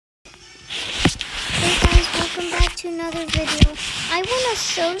to another video. I want to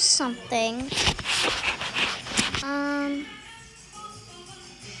show something.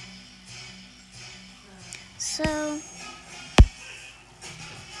 So.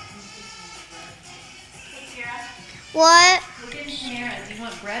 Hey, Kara. What? We're getting Panera. Do you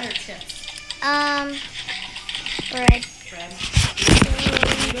want bread or chips? Bread. Bread. Do you want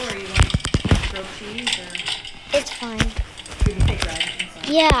burrito or you want grilled cheese or? It's fine. Did you say bread?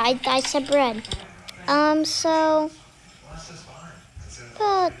 Yeah, I said bread. So,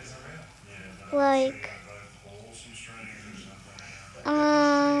 but, like,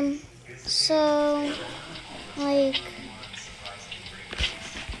 so, like,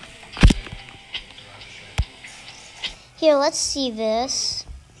 here, let's see this.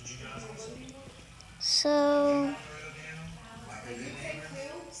 So,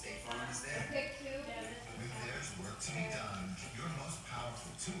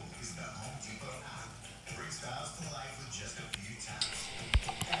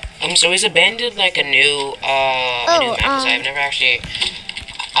 So is Abandoned like a new map? Because I've never actually,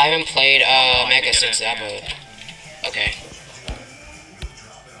 I haven't played Mega since that mode. Okay.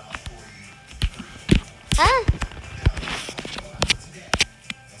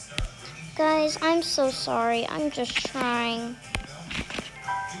 Guys, I'm so sorry. I'm just trying.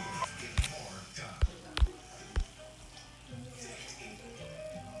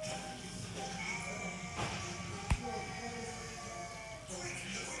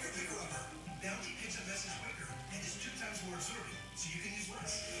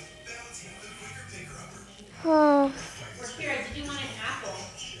 Or Kara, did you want an apple?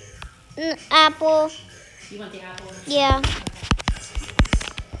 Apple. You want the apple? Yeah.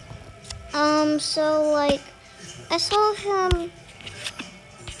 So, like, I saw him.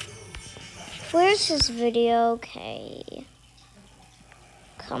 Where's his video? Okay.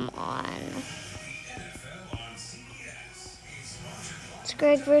 Come on. It's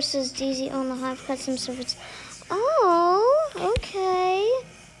Greg versus deezee on the Hive Custom Service. Oh, okay.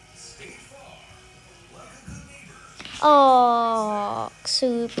 Oh,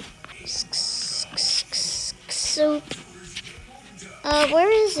 soup. Soup.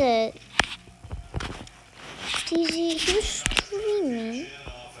 Where is it? deezee, who's streaming?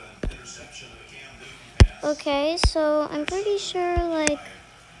 Okay, so I'm pretty sure, like,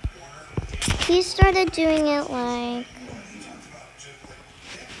 he started doing it, like,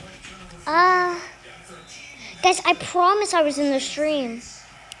 guys, I promise I was in the stream.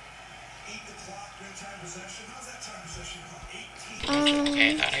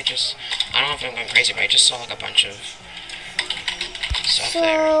 Okay, I don't know if I'm going crazy, but I just saw like a bunch of stuff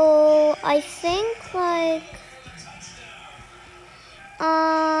there. So, I think, like,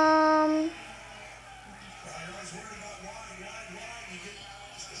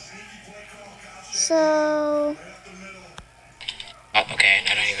 so, okay,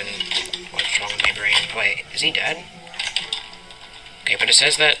 I don't even, what's wrong with my brain? Wait, is he dead? Okay, but it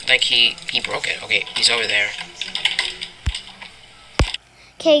says that, like, he broke it. Okay, he's over there.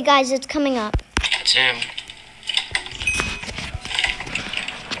 okay, guys, it's coming up. It's him.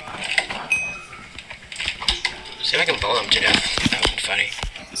 See if I can bowl him to death. That would be funny.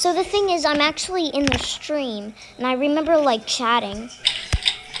 So the thing is, I'm actually in the stream, and I remember, like, chatting.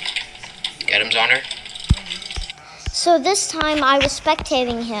 Get him's honor. So this time, I was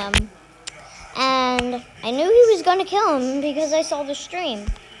spectating him, and I knew he was going to kill him because I saw the stream.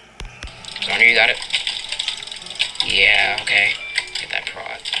 Honor, you got it? Yeah, okay. Get that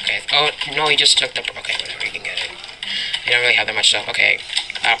prod. Okay. Oh, no, he just took the... Okay, whatever, you can get it. You don't really have that much stuff. Okay.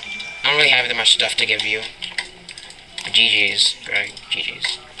 I don't really have that much stuff to give you. GG's, Greg.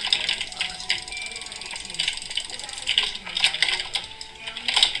 GG's.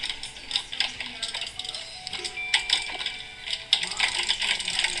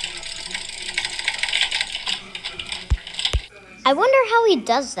 I wonder how he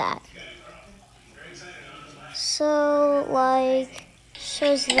does that. So, like,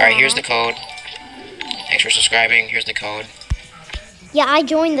 shows that. Alright, here's the code. Thanks for subscribing. Here's the code. Yeah, I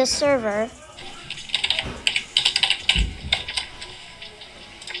joined the server.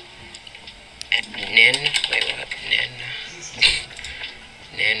 Nin. Wait, what? Nin.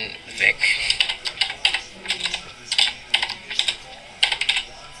 Nin Vic.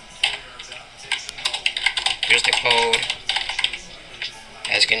 Here's the code.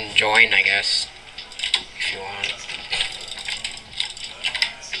 You guys can join, I guess, if you want.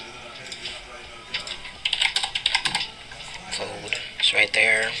 Code. It's right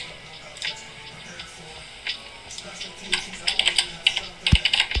there.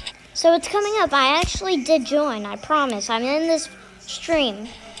 So it's coming up. I actually did join. I promise. I'm in this stream.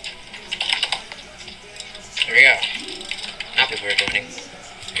 There we go. Now people are joining.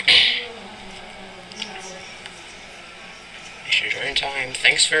 Make sure to join in time.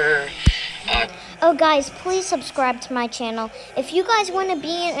 Thanks for, Oh guys, please subscribe to my channel. If you guys want to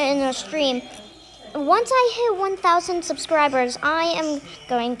be in a stream, once I hit 1,000 subscribers, I am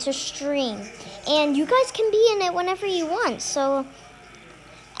going to stream. And you guys can be in it whenever you want. So,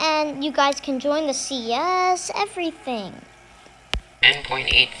 and you guys can join the CS, everything.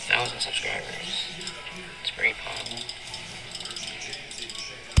 10.8 thousand subscribers. It's pretty popular.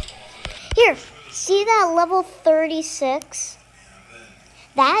 Here, see that level 36?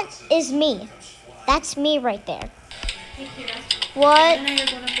 That is me. That's me right there. Hey, Kira. What? I know you're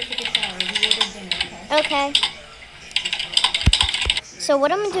going up to take a shower. You ordered dinner, okay? Okay. So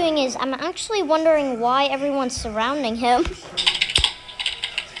what I'm doing is I'm actually wondering why everyone's surrounding him.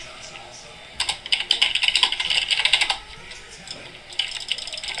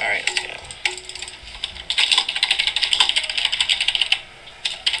 Alright, let's go.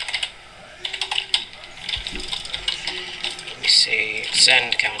 Let me see.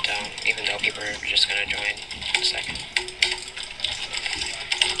 Send countdown, even though people are just gonna join in a second.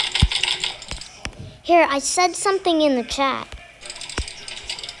 Here, I said something in the chat.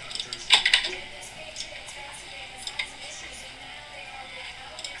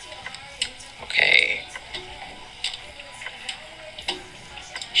 Okay.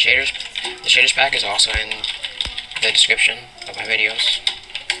 The shaders pack is also in the description of my videos.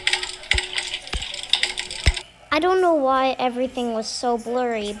 I don't know why everything was so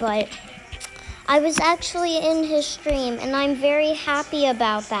blurry, but I was actually in his stream, and I'm very happy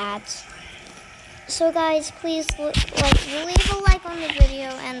about that. So guys, please leave a like on the video,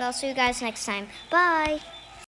 and I'll see you guys next time. Bye!